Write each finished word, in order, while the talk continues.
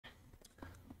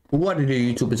What it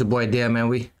is, YouTube? It's your boy Dale, man.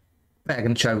 We back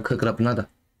in the trap cooking up another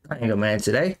banger, man.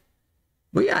 Today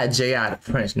we got J.I. the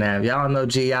Prince. Now, if y'all know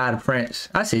J.I. the Prince,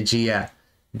 I say J.I.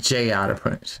 the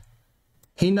Prince.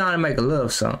 He know how to make a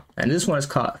love song, and this one is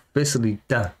called Officially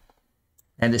Done.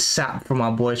 And it's shot from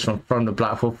my boys from the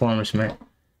Block Performance, man.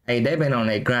 Hey, they been on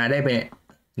their grind. They been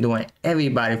doing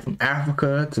everybody from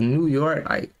Africa to New York.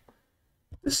 Like,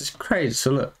 this is crazy.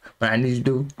 So look, what I need you to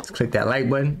do is click that like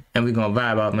button, and we gonna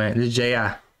vibe out, man. This is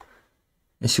J.I.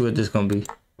 and see what this gonna be.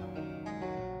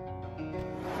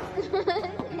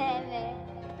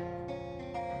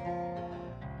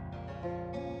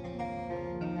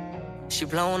 She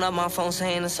blowing up my phone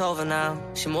saying it's over now.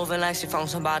 She moving like she found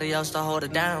somebody else to hold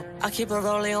it down. I keep a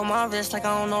rollie on my wrist like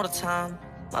I don't know the time.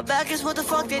 My back is what the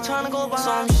fuck they tryna go behind.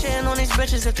 So I'm shitting on these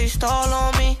bitches if they stall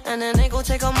on me, and then they gon'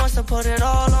 take a month to put it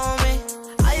all on me.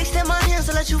 I extend my hands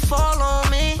to let you fall on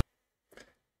me.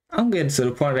 I'm getting to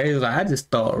the point that it's like I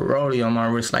just throw a rollie on my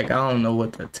wrist like I don't know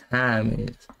what the time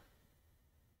is.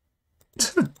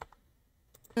 And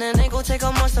then they gon' take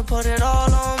a month to put it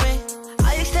all on me.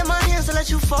 I extend my hands to let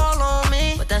you fall on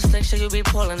me, but that slick shit you be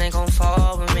pulling ain't gon'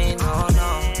 fall with me, no,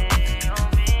 no.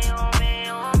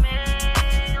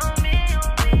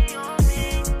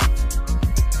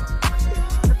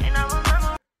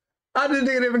 I just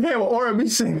think it became an R&B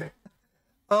singer.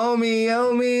 On me,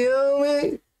 on me, on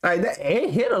me. Like that,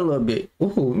 it hit a little bit.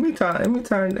 Ooh, let me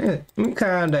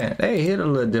calm down. That hit a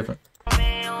little different.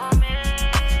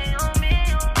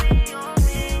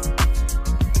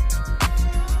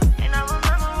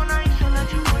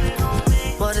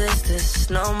 What is this?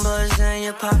 Numbers in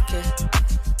your pocket.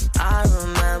 I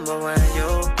remember when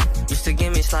you used to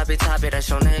give me sloppy toppy. That's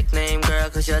your nickname, girl,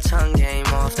 cause your tongue came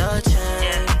off the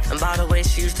chain. And by the way,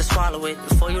 she used to swallow it.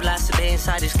 Before you last a day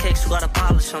inside these cakes, you gotta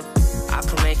polish them. I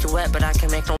can make you wet, but I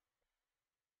can make no.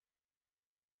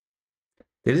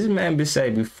 Did this man be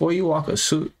say before you walk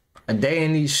a day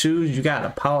in these shoes, you gotta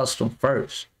polish them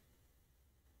first?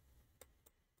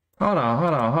 Hold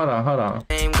on.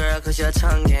 Name, girl, cause your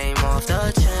tongue came off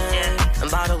the chain. And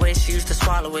by the way, she used to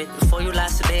swallow it. Before you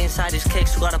last a day inside these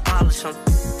cakes, you gotta polish them.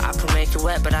 I can make you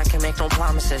wet, but I can make no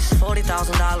promises.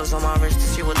 $40,000 on my wrist to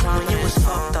see what time when you was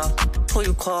fucked up. Who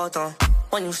you called on?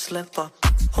 When you slip up?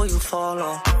 Who you fall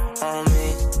on? On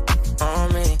me,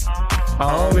 on me,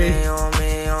 on me, on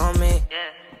me, on me.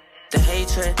 The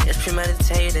hatred is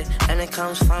premeditated, and it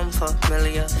comes from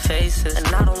familiar faces. And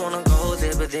I don't wanna go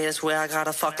there, but there's where I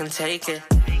gotta fucking take it.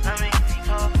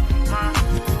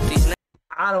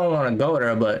 I don't wanna go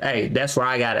there, but hey, that's where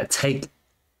I gotta take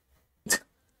it.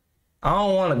 I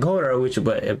don't wanna go there with you,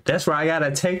 but if that's where I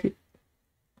gotta take it.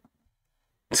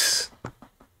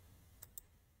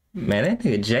 Man, that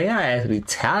nigga J.I. actually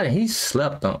talented. He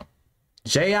slept on.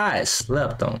 J.I. is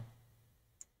slept on.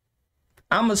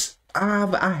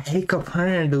 I hate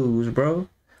comparing dudes, bro.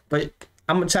 But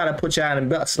I'm gonna try to put y'all in the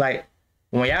belts. Like,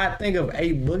 when y'all think of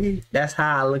A Boogie, that's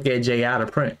how I look at J.I.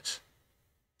 the Prince.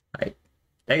 Like,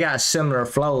 they got similar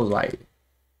flows. Like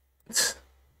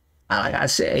I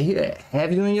said, here,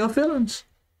 have you in your feelings?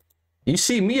 You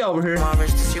see me over here. My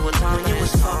wrist to see what time you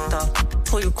was fucked up.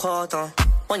 Who you called on?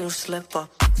 When you slip up?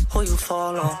 Who you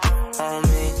fall on? On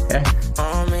me,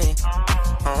 on me,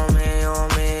 on me, on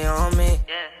me, on me.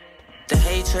 The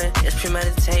hatred is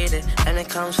premeditated, and it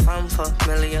comes from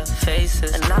familiar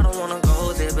faces. And I don't wanna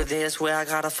go there, but there's where I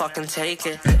gotta fucking take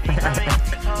it.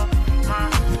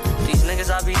 These niggas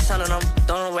I be selling them,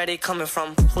 don't know where they coming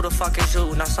from. Who the fuck is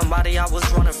you? Not somebody I was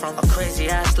running from. A crazy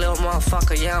ass little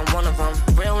motherfucker, yeah, I'm one of them.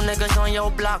 Real niggas on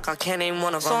your block, I can't name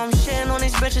one of them. So I'm shitting on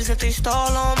these bitches if they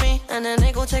stall on me, and then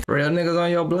they go take. Real niggas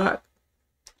on your block?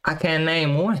 I can't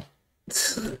name one.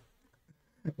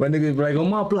 But niggas be like, on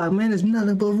my block, man, there's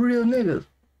nothing but real niggas.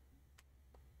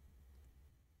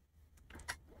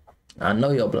 I know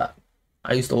your block.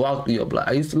 I used to walk through your block.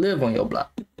 I used to live on your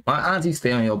block. My auntie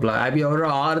stay on your block. I be over there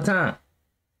all the time.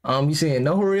 You seeing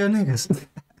no real niggas.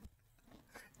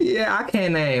 Yeah, I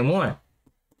can't name one.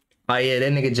 Oh yeah,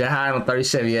 that nigga Jahai on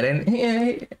 37.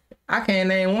 Yeah, I can't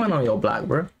name one on your block,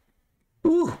 bro.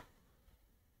 Ooh.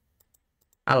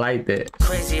 I like that.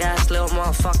 Crazy ass little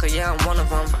motherfucker, yeah, I'm one of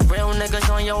them. Real niggas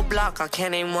on your block, I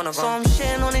can't name one of them. So I'm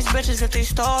shitting on these bitches if they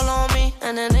stall on me,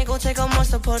 and then they gon' take a month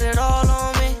to put it all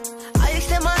on me. I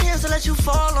extend my hands to let you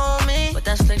fall on me, but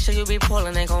that slick shit you be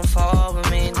pulling ain't gon' fall with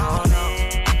me, no, no.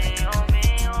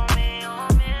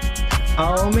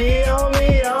 On me, on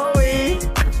me, on me.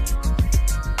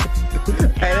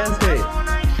 Hey, that's it.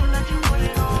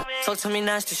 Talk to me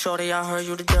nasty, shorty, I heard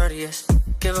you the dirtiest.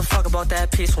 Give a fuck about that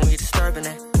piece when we disturbing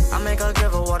it. I make her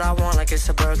give her what I want like it's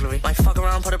a burglary. Might fuck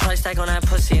around, put a price tag on that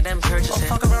pussy and then purchase it.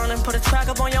 Fuck around and put a track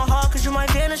up on your heart, cause you might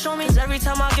vanish on me. Cause every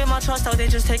time I get my trust out, they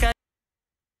just take a...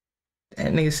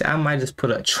 That nigga said I might just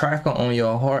put a tracker on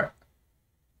your heart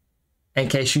in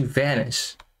case you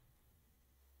vanish.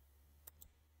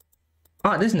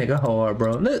 Oh, this nigga hard,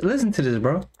 bro. Listen to this,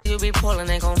 bro. You be pulling,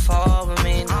 ain't gon' fall with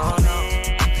me, no, no.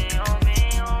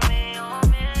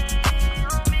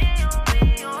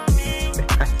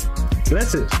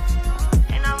 Listen.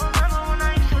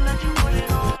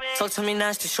 Talk to me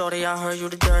nasty, shorty, I heard you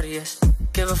the dirtiest.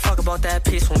 Give a fuck about that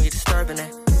piece when we disturbing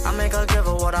it. I make her give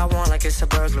her what I want like it's a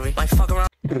burglary. Might fuck around.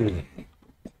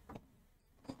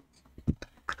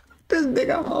 This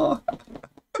nigga hard.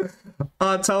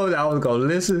 I told you I was gonna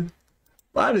listen.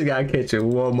 But I just gotta catch it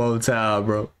one more time,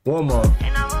 bro. One more.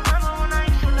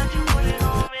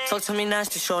 Talk to me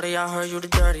nasty, shorty, I heard you the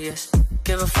dirtiest.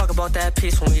 Give a fuck about that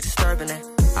piece when we disturbing it.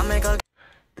 I make her...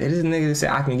 This nigga say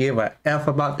I can give a F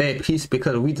about that piece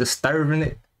because we disturbing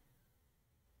it.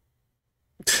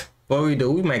 What we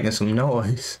do? We making some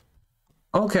noise.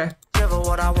 Okay. Give her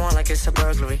what I want like it's a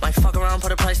burglary. Might fuck around,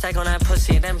 put a price tag on that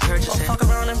pussy and then purchase it. Fuck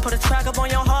around and put a track up on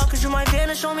your heart, cause you might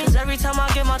vanish on me. Cause every time I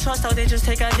get my trust out, they just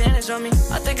take advantage of me.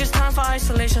 I think it's time for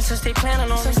isolation since they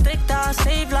planning on me. Stick die,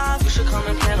 save lives. You should come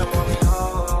and plan them on me.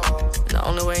 Oh. The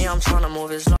only way I'm trying to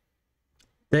move is low.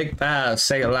 Thick thighs,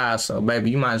 say a lie, so baby,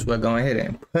 you might as well go ahead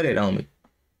and put it on me.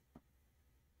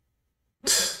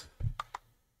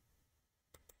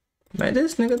 Man,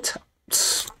 this nigga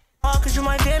cause you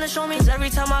might vanish on me. Cause every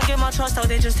time I get my trust out,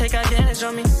 they just take advantage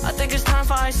of me. I think it's time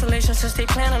for isolation since they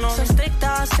planning on me. Stick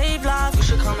die, save lives. You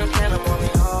should come and plan them on me.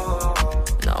 Oh.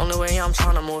 The only way I'm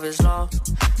trying to move is low.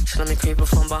 So let me creep up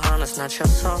from behind, it's not your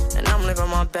soul. And I'm living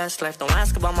my best life. Don't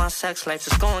ask about my sex life.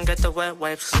 Just go and get the wet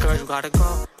wipes. Cause girl, you gotta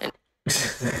go. And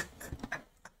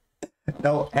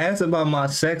don't ask about my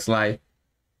sex life.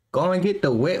 Go and get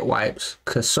the wet wipes,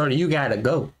 cause sort of you gotta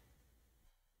go.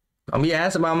 I'm be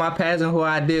asking about my past and who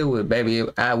I deal with, baby.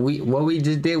 What we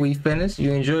just did, we finished.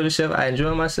 You enjoy the show, I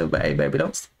enjoy myself, but hey, baby,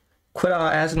 don't quit all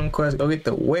asking them questions. Go get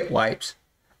the wet wipes,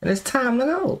 and it's time to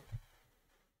go.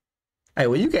 Hey,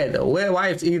 when you get the wet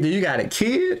wipes, either you got a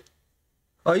kid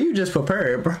or you just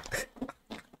prepared, bro.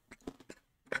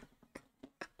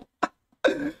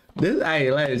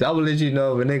 Hey, ladies, I'm gonna let you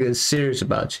know if a nigga is serious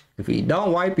about you. If he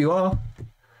don't wipe you off,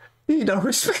 he don't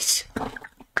respect you.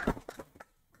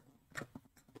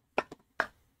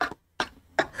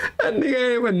 That nigga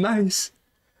ain't even nice.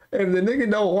 If the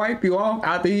nigga don't wipe you off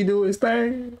after he do his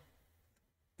thing,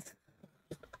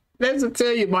 that's to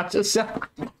tell you about yourself.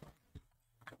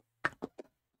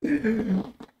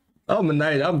 I'm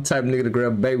the type of nigga to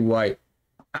grab a baby wipe.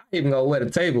 I ain't even gonna wet a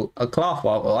table, a cloth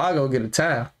off, or I'll go get a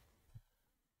towel.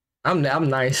 I'm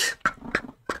nice.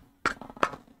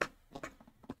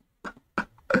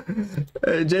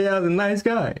 Hey, JR's a nice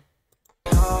guy.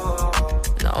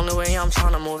 The only way I'm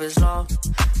trying to move is low.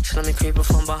 So let me creep up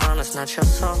from behind, it's not your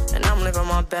soul. And I'm living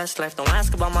my best life. Don't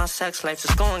ask about my sex life.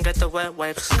 Just go and get the wet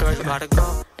wipes. Cause girl, you gotta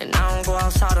go. And I don't go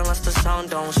outside unless the sun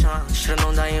don't shine. Should've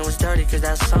known Diane was dirty, cause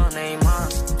that sun ain't mine.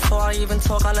 Before I even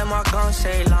talk, I let my gun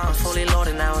say line. I'm fully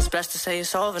loaded now, it's best to say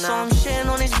it's over now. So I'm shitting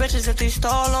on these bitches if they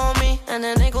stall on me. And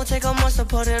then they gon' take a month to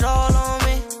put it all on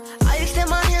me. I extend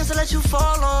my hands to let you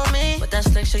fall on me. But that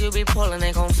slick shit you be pulling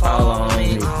ain't gon' fall on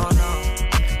me. Oh no.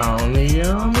 On me,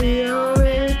 on me, on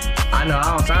me. I know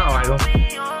I don't sound like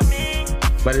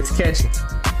him, but it's catchy.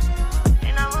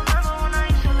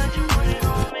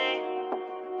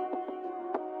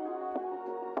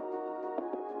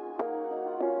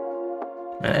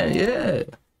 Man, yeah.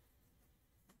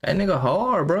 That nigga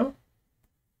hard, bro.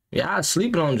 Yeah, I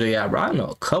sleeping on J.I., bro. I know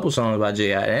a couple songs about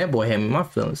J.I. That boy had me in my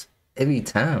feelings every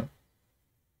time.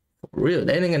 For real.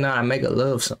 That nigga know how to make a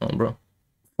love song, bro.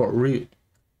 For real.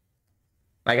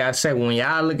 Like I said, when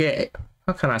y'all look at,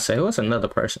 how can I say, what's another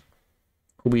person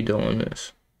who be doing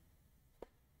this?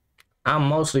 I'm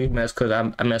mostly mess because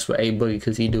I mess with A Boogie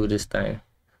because he do this thing.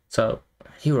 So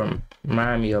he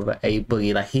remind me of an A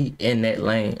Boogie, like he in that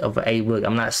lane of an A Boogie.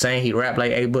 I'm not saying he rap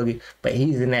like A Boogie, but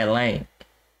he's in that lane.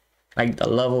 Like the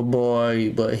lover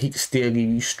boy, but he can still give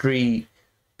you street,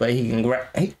 but he can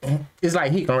rap. It's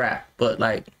like he can rap, but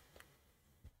like,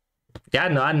 yeah, I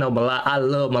know I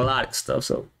love melodic stuff,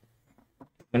 so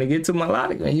when it get to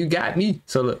melodic, man, you got me.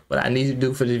 So look, what I need you to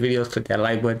do for this video is click that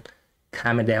like button,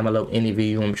 comment down below any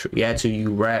video you want me to react to,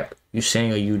 you rap, you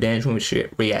sing, or you dance, you want me to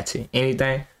react to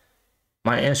anything.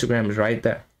 My Instagram is right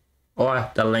there,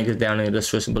 or the link is down in the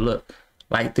description. But look,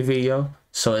 like the video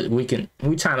so we trying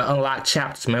to unlock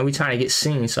chapters, man. We trying to get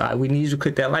seen, so we need you to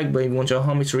click that like button if you want your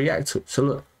homies to react to. So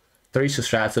look, 3.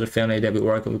 Subscribe to the family that be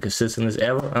working with consistent as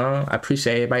ever. I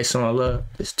appreciate everybody showing love.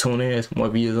 Just tune in. There's more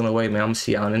videos on the way, man. I'm gonna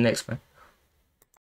see y'all in the next one.